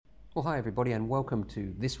Well, hi everybody, and welcome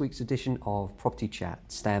to this week's edition of Property Chat.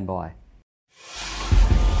 Stand by.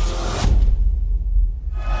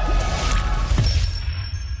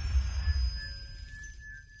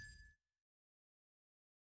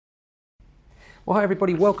 Well, hi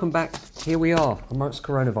everybody, welcome back. Here we are amongst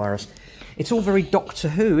coronavirus. It's all very Doctor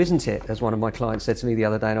Who, isn't it? As one of my clients said to me the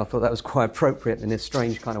other day, and I thought that was quite appropriate in a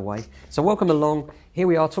strange kind of way. So welcome along. Here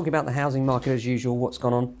we are talking about the housing market as usual, what's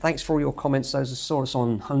gone on. Thanks for all your comments. Those who saw us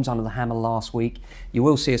on Homes Under the Hammer last week. You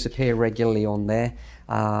will see us appear regularly on there.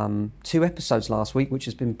 2 episodes last week, which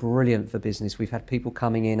has been brilliant for business. We've had people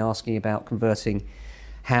coming in asking about converting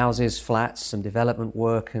houses, flats, some development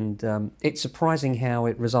work, and it's surprising how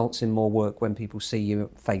it results in more work when people see your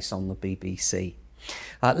face on the BBC.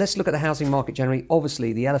 Let's look at the housing market generally.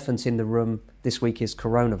 Obviously, the elephant in the room this week is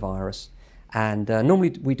coronavirus. And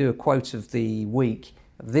normally we do a quote of the week.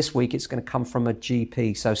 This week it's going to come from a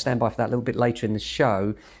GP, so stand by for that a little bit later in the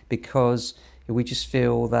show, because we just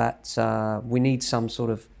feel that we need some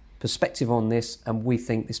sort of perspective on this, and we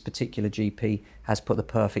think this particular GP has put the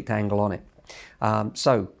perfect angle on it.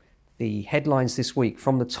 So the headlines this week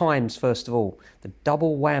from the Times, first of all: the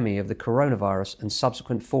double whammy of the coronavirus and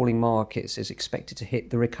subsequent falling markets is expected to hit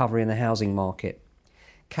the recovery in the housing market.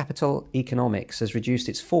 Capital Economics has reduced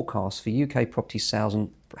its forecast for UK property sales and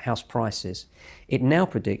house prices. It now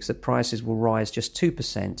predicts that prices will rise just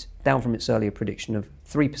 2%, down from its earlier prediction of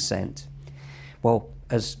 3%. Well,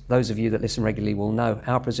 as those of you that listen regularly will know,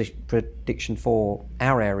 our prediction for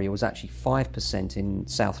our area was actually 5% in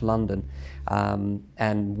South London,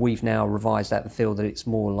 and we've now revised that and feel that it's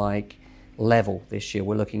more like level this year.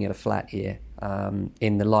 We're looking at a flat year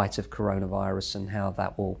in the light of coronavirus and how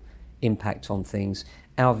that will impact on things.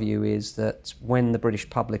 Our view is that when the British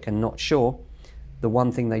public are not sure, the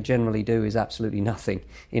one thing they generally do is absolutely nothing.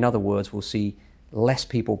 In other words, we'll see less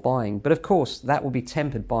people buying. But of course, that will be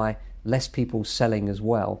tempered by less people selling as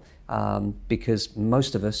well, because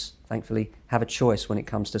most of us, thankfully, have a choice when it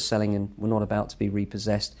comes to selling, and we're not about to be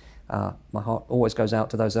repossessed. My heart always goes out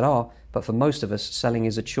to those that are, but for most of us, selling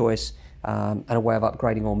is a choice and a way of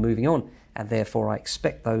upgrading or moving on, and therefore I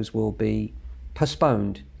expect those will be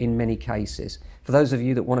postponed in many cases. For those of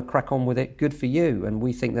you that want to crack on with it, good for you, and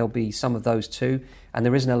we think there'll be some of those too, and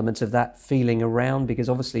there is an element of that feeling around, because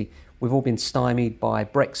obviously we've all been stymied by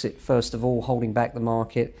Brexit, first of all, holding back the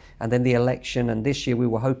market, and then the election, and this year we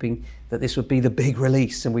were hoping that this would be the big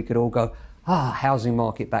release and we could all go, housing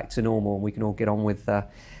market back to normal, and we can all get on with the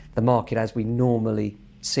market as we normally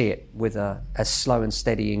see it, with a slow and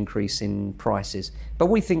steady increase in prices. But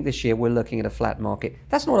we think this year we're looking at a flat market.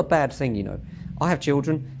 That's not a bad thing, you know. I have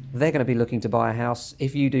children. They're going to be looking to buy a house.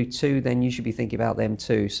 If you do too, then you should be thinking about them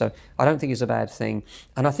too. So I don't think it's a bad thing.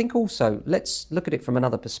 And I think also, let's look at it from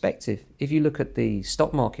another perspective. If you look at the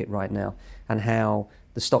stock market right now and how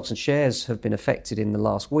the stocks and shares have been affected in the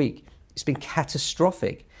last week, it's been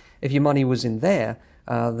catastrophic. If your money was in there,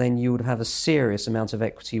 then you would have a serious amount of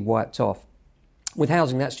equity wiped off. With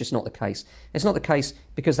housing, that's just not the case. It's not the case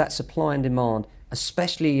because that supply and demand,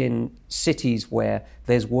 especially in cities where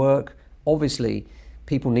there's work, obviously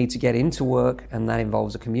people need to get into work, and that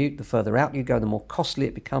involves a commute. The further out you go, the more costly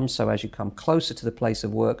it becomes. So as you come closer to the place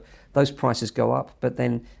of work, those prices go up, but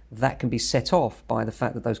then that can be set off by the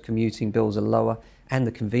fact that those commuting bills are lower, and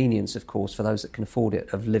the convenience, of course, for those that can afford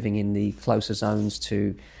it, of living in the closer zones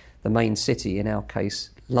to the main city, in our case,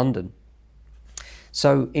 London.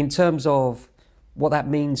 So in terms of what that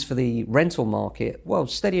means for the rental market, well,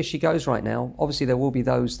 steady as she goes right now. Obviously, there will be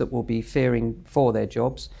those that will be fearing for their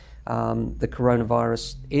jobs. The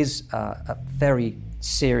coronavirus is a very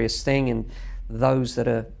serious thing, and those that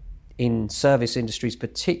are in service industries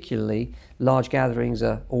particularly, large gatherings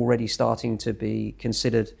are already starting to be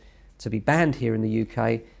considered to be banned here in the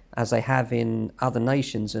UK, as they have in other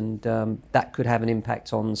nations, and that could have an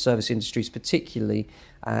impact on service industries particularly,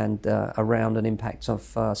 and around an impact of,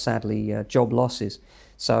 sadly, job losses.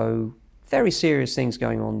 So very serious things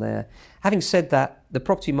going on there. Having said that, the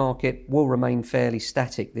property market will remain fairly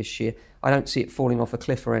static this year. I don't see it falling off a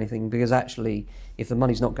cliff or anything, because actually, if the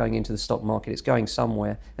money's not going into the stock market, it's going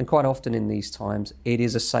somewhere. And quite often in these times, it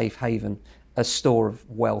is a safe haven, a store of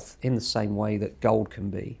wealth, in the same way that gold can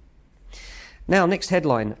be. Now, next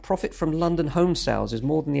headline: profit from London home sales is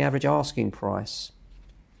more than the average asking price.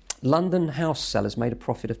 London house sellers made a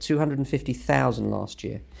profit of $250,000 last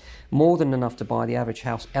year, more than enough to buy the average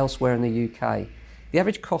house elsewhere in the UK. The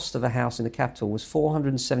average cost of a house in the capital was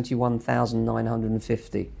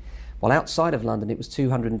 $471,950, while outside of London it was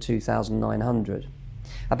 $202,900.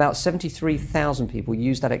 About 73,000 people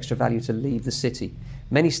used that extra value to leave the city,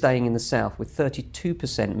 many staying in the south, with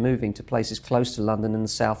 32% moving to places close to London and the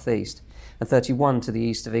southeast. and 31 to the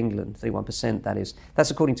east of England, 31% that is. That's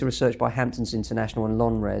according to research by Hamptons International and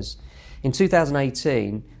Lonres. In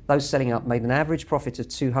 2018, those selling up made an average profit of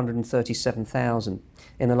 $237,000.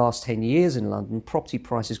 In the last 10 years in London, property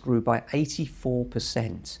prices grew by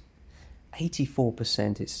 84%.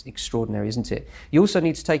 84%, it's extraordinary, isn't it? You also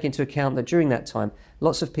need to take into account that during that time,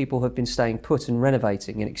 lots of people have been staying put and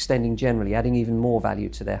renovating and extending generally, adding even more value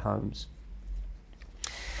to their homes.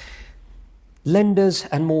 Lenders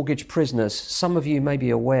and mortgage prisoners. Some of you may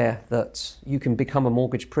be aware that you can become a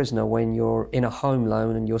mortgage prisoner when you're in a home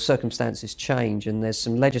loan and your circumstances change, and there's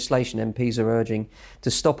some legislation MPs are urging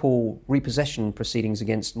to stop all repossession proceedings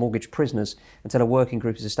against mortgage prisoners until a working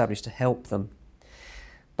group is established to help them.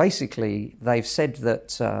 Basically, they've said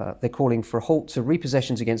that they're calling for a halt to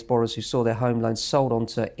repossessions against borrowers who saw their home loans sold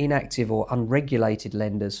onto inactive or unregulated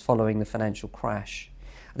lenders following the financial crash.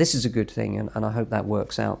 This is a good thing, and I hope that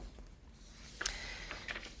works out.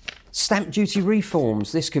 Stamp duty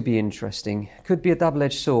reforms, this could be interesting. Could be a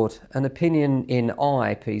double-edged sword. An Opinion in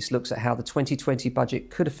I piece looks at how the 2020 budget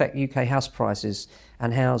could affect UK house prices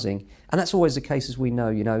and housing. And that's always the case, as we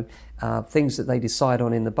know, things that they decide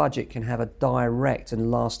on in the budget can have a direct and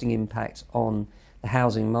lasting impact on the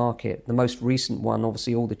housing market. The most recent one,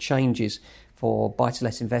 obviously, all the changes for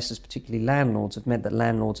buy-to-let investors, particularly landlords, have meant that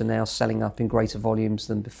landlords are now selling up in greater volumes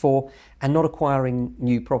than before and not acquiring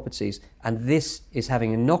new properties. And this is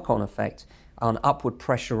having a knock-on effect on upward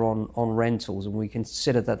pressure on rentals, and we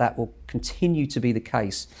consider that that will continue to be the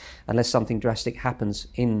case unless something drastic happens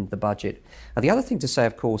in the budget. Now, the other thing to say,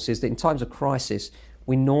 of course, is that in times of crisis,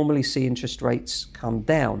 we normally see interest rates come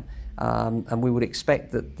down, and we would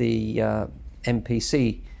expect that the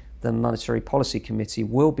MPC, the Monetary Policy Committee,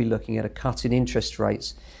 will be looking at a cut in interest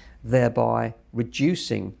rates, thereby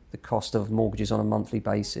reducing the cost of mortgages on a monthly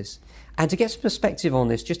basis. And to get some perspective on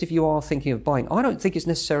this, just if you are thinking of buying, I don't think it's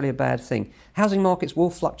necessarily a bad thing. Housing markets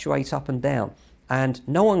will fluctuate up and down, and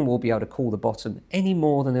no one will be able to call the bottom any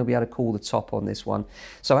more than they'll be able to call the top on this one.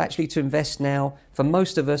 So actually to invest now, for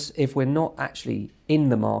most of us, if we're not actually in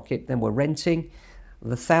the market, then we're renting.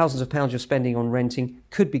 The thousands of pounds you're spending on renting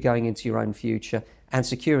could be going into your own future and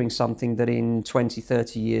securing something that in 20,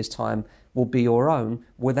 30 years' time will be your own,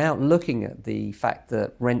 without looking at the fact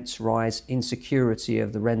that rents rise, insecurity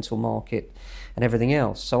of the rental market and everything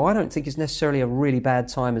else. So I don't think it's necessarily a really bad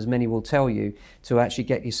time, as many will tell you, to actually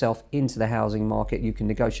get yourself into the housing market. You can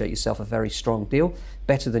negotiate yourself a very strong deal,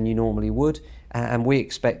 better than you normally would, and we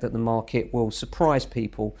expect that the market will surprise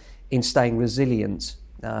people in staying resilient.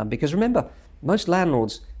 Because remember, most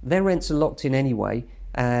landlords, their rents are locked in anyway,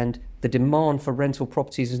 and the demand for rental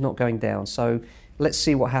properties is not going down. So let's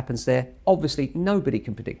see what happens there. Obviously, nobody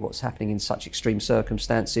can predict what's happening in such extreme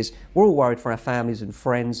circumstances. We're all worried for our families and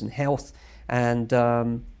friends and health, and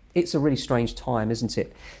it's a really strange time, isn't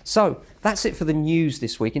it? So that's it for the news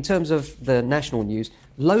this week. In terms of the national news,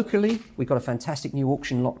 locally, we've got a fantastic new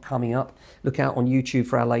auction lot coming up. Look out on YouTube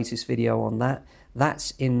for our latest video on that.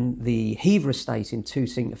 That's in the Hever estate in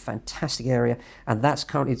Tooting, a fantastic area, and that's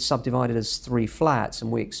currently subdivided as 3 flats,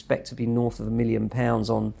 and we expect to be north of £1 million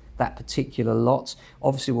on that particular lot.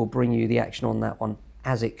 Obviously, we'll bring you the action on that one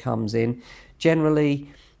as it comes in. Generally,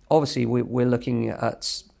 obviously, we're looking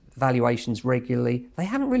at valuations regularly. They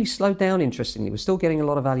haven't really slowed down, interestingly. We're still getting a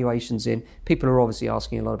lot of valuations in. People are obviously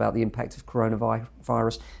asking a lot about the impact of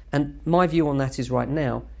coronavirus, and my view on that is right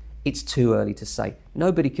now, it's too early to say.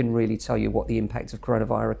 Nobody can really tell you what the impact of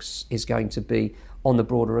coronavirus is going to be on the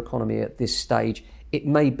broader economy at this stage. It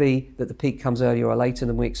may be that the peak comes earlier or later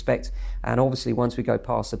than we expect, and obviously once we go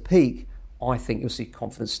past the peak, I think you'll see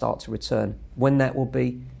confidence start to return. When that will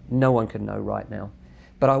be, no one can know right now.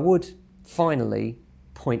 But I would finally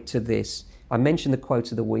point to this. I mentioned the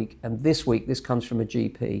quote of the week, and this week this comes from a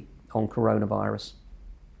GP on coronavirus.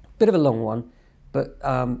 Bit of a long one, but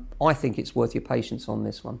I think it's worth your patience on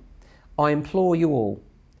this one. I implore you all,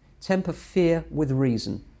 temper fear with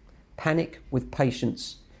reason, panic with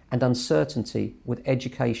patience, and uncertainty with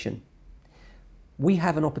education. We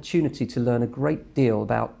have an opportunity to learn a great deal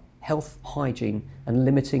about health, hygiene, and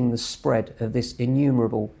limiting the spread of this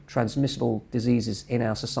innumerable transmissible diseases in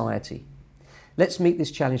our society. Let's meet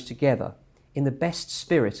this challenge together in the best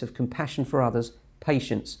spirit of compassion for others,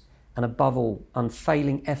 patience, and above all,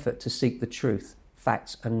 unfailing effort to seek the truth,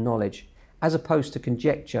 facts, and knowledge, as opposed to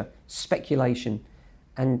conjecture, speculation,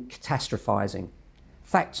 and catastrophizing.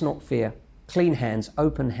 Facts, not fear. Clean hands,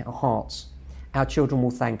 open hearts. Our children will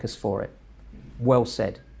thank us for it. Well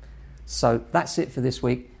said. So that's it for this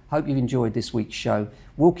week. Hope you've enjoyed this week's show.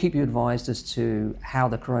 We'll keep you advised as to how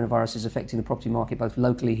the coronavirus is affecting the property market, both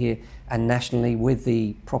locally here and nationally, with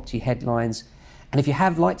the property headlines. And if you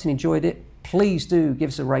have liked and enjoyed it, please do give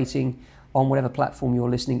us a rating on whatever platform you're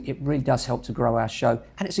listening. It really does help to grow our show,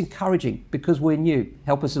 and it's encouraging because we're new.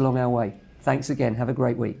 Help us along our way. Thanks again. Have a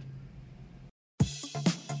great week.